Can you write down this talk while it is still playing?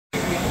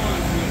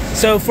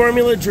So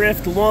Formula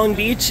Drift Long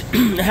Beach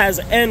has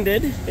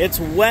ended.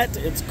 It's wet,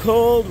 it's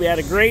cold, we had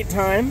a great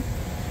time.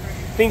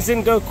 Things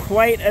didn't go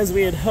quite as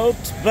we had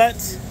hoped, but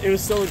it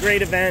was still a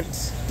great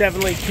event.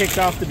 Definitely kicked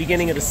off the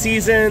beginning of the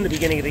season, the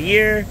beginning of the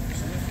year.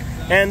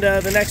 And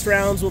the next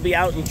rounds will be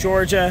out in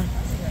Georgia.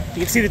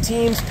 You can see the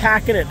teams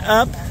packing it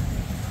up.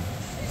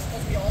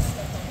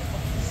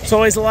 It's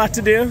always a lot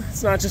to do.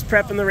 It's not just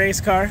prepping the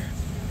race car.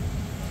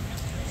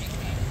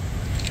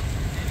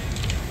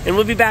 And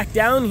we'll be back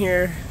down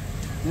here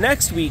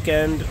next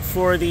weekend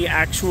for the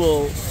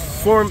actual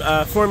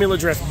Formula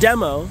Drift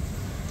demo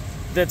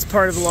that's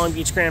part of the Long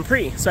Beach Grand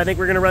Prix. So I think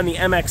we're going to run the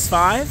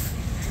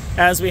MX-5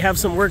 as we have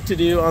some work to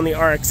do on the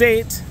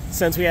RX8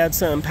 since we had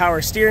some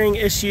power steering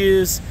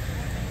issues.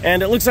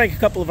 And it looks like a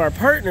couple of our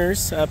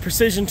partners,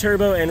 Precision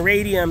Turbo and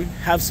Radium,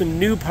 have some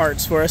new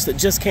parts for us that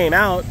just came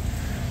out.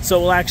 So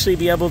we'll actually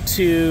be able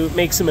to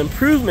make some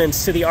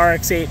improvements to the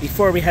RX8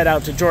 before we head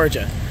out to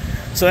Georgia.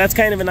 So that's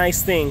kind of a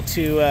nice thing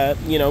to,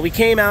 you know, we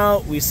came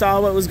out, we saw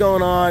what was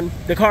going on.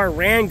 The car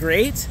ran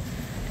great,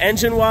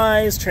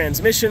 engine-wise,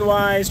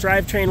 transmission-wise,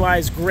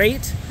 drivetrain-wise,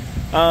 great.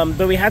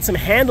 But we had some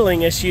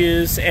handling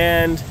issues,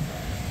 and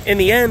in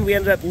the end, we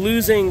ended up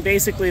losing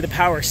basically the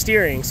power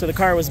steering. So the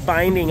car was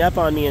binding up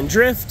on me in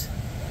drift,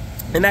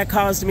 and that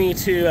caused me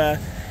to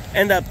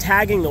end up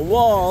tagging the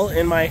wall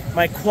in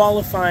my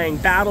qualifying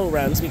battle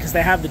runs because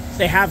they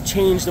have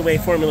changed the way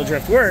Formula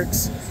Drift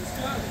works.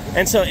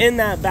 And so in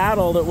that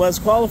battle that was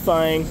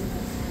qualifying,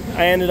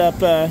 I ended up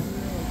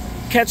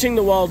catching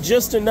the wall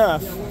just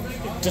enough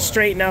to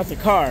straighten out the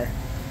car.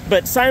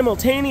 But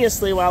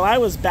simultaneously, while I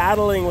was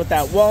battling with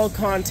that wall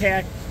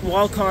contact,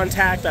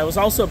 I was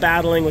also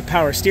battling with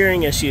power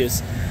steering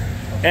issues.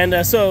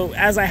 And so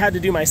as I had to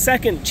do my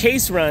second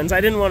chase runs,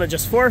 I didn't want to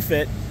just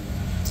forfeit.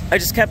 I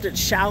just kept it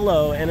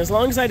shallow, and as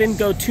long as I didn't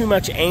go too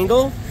much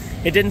angle,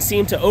 it didn't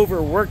seem to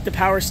overwork the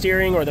power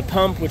steering or the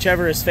pump,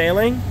 whichever is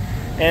failing.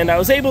 And I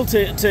was able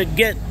to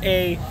get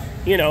a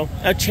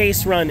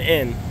chase run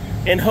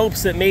in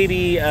hopes that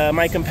maybe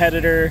my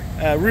competitor,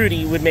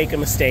 Rudy, would make a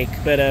mistake.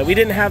 But we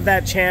didn't have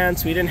that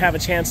chance. We didn't have a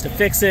chance to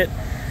fix it.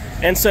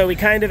 And so we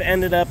kind of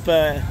ended up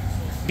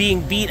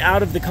being beat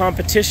out of the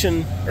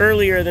competition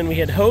earlier than we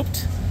had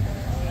hoped.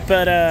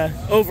 But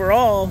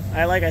overall,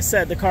 like I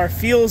said, the car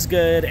feels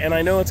good, and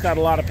I know it's got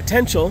a lot of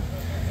potential.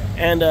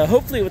 And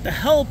hopefully with the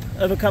help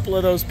of a couple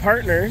of those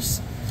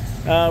partners,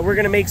 we're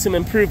going to make some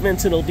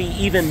improvements, and it'll be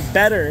even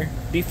better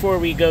before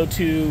we go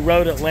to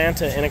Road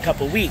Atlanta in a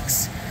couple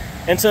weeks.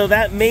 And so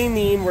that may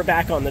mean we're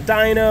back on the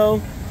dyno,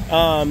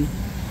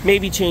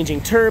 maybe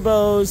changing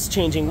turbos,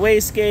 changing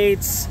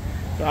wastegates.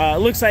 It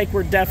looks like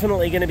we're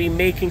definitely going to be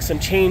making some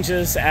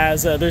changes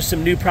as there's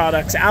some new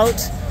products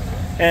out,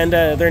 and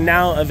they're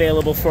now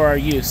available for our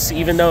use.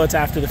 Even though it's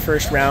after the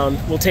first round,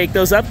 we'll take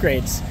those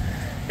upgrades.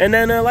 And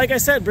then, like I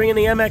said, bringing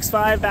the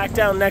MX-5 back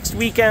down next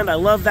weekend. I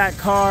love that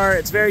car.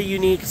 It's very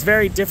unique. It's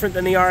very different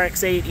than the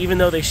RX8, even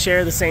though they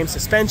share the same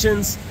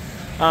suspensions.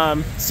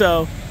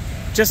 So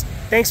just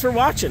thanks for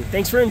watching.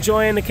 Thanks for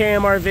enjoying the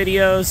KMR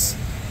videos.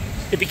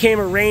 It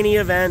became a rainy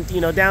event, you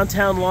know,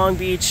 downtown Long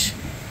Beach.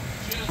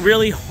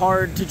 Really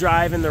hard to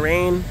drive in the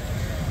rain.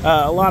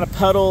 A lot of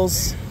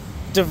puddles,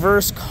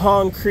 diverse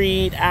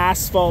concrete,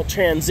 asphalt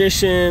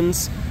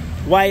transitions,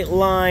 white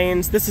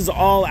lines. This is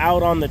all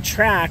out on the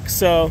track,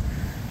 so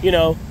you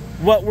know,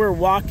 what we're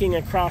walking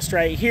across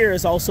right here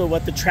is also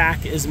what the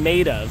track is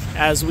made of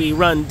as we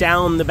run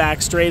down the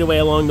back straightaway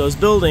along those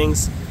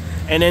buildings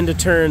and into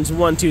turns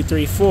 1, 2,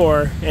 3,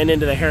 4 and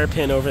into the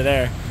hairpin over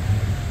there.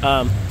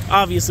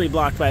 Obviously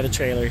blocked by the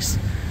trailers.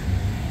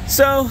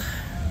 So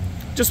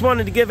just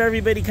wanted to give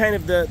everybody kind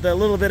of the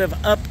little bit of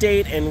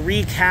update and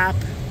recap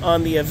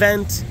on the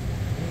event.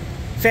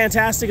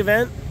 Fantastic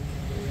event.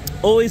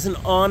 Always an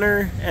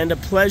honor and a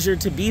pleasure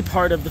to be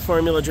part of the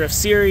Formula Drift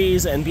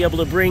series and be able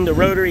to bring the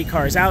rotary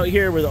cars out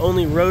here. We're the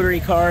only rotary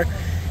car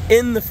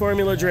in the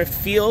Formula Drift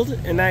field,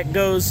 and that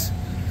goes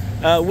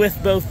with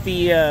both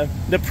the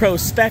Pro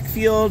Spec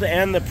field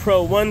and the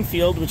Pro 1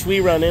 field, which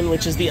we run in,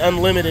 which is the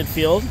unlimited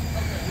field.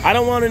 I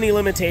don't want any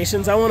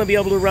limitations. I want to be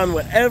able to run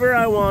whatever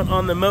I want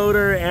on the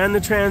motor and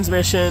the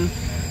transmission,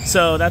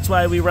 so that's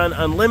why we run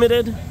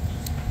unlimited,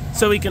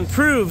 so we can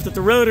prove that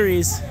the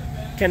rotaries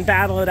can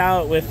battle it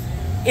out with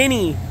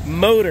any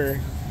motor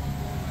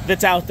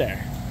that's out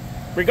there,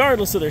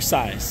 regardless of their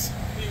size.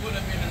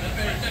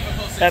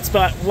 That's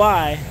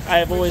why I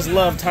have always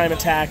loved Time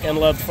Attack and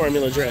loved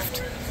Formula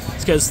Drift.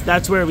 It's because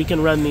that's where we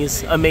can run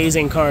these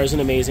amazing cars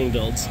and amazing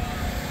builds.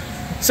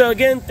 So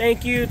again,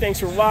 thank you.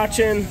 Thanks for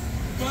watching.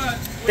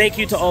 Thank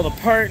you to all the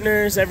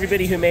partners,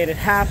 everybody who made it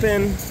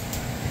happen.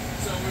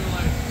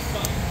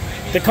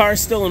 The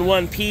car's still in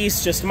one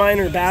piece, just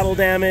minor battle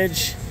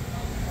damage.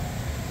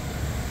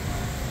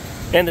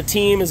 And the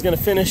team is going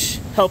to finish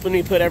helping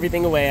me put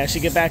everything away. I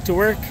should get back to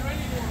work.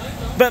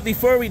 But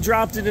before we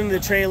dropped it into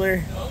the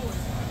trailer,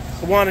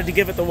 I wanted to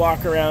give it the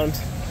walk around,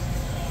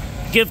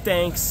 give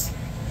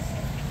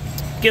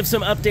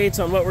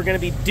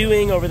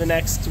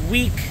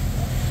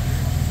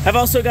I've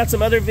also got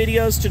some other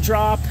videos to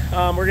drop.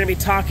 We're going to be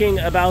talking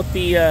about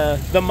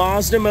the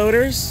Mazda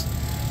motors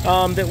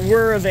that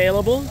were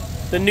available.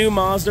 The new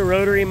Mazda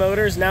rotary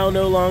motors, now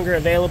no longer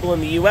available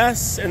in the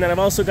US. And then I've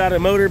also got a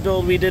motor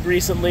build we did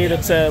recently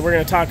that we're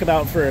going to talk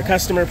about for a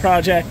customer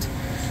project.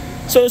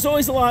 So there's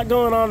always a lot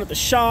going on at the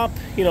shop.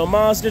 You know,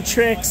 Mazda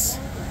Tricks,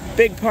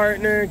 big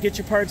partner. Get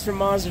your parts from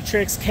Mazda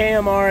Tricks.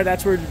 KMR,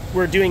 that's where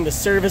we're doing the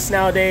service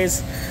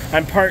nowadays.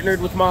 I'm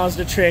partnered with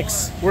Mazda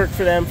Tricks. Worked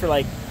for them for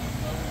like,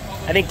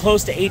 I think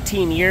close to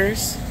 18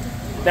 years.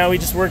 Now we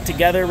just work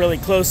together really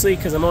closely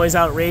because I'm always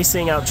out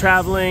racing, out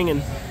traveling,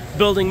 and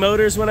building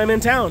motors when I'm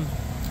in town.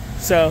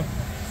 So,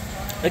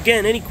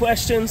 again, any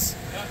questions,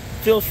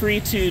 feel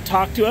free to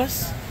talk to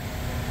us.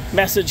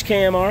 Message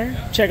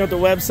KMR. Check out the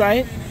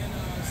website.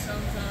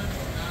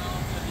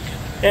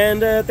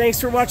 And thanks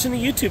for watching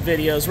the YouTube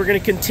videos. We're going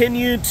to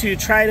continue to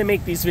try to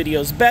make these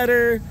videos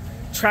better,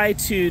 try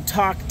to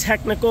talk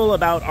technical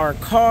about our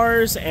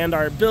cars and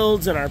our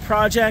builds and our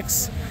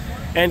projects,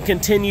 and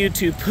continue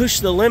to push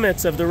the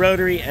limits of the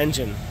rotary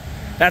engine.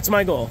 That's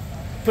my goal.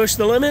 Push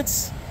the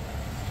limits,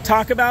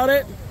 talk about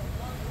it,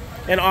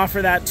 and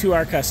offer that to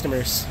our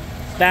customers.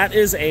 That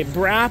is a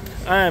wrap.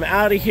 I'm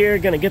out of here.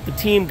 Gonna get the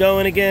team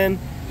going again.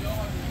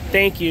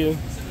 Thank you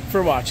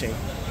for watching.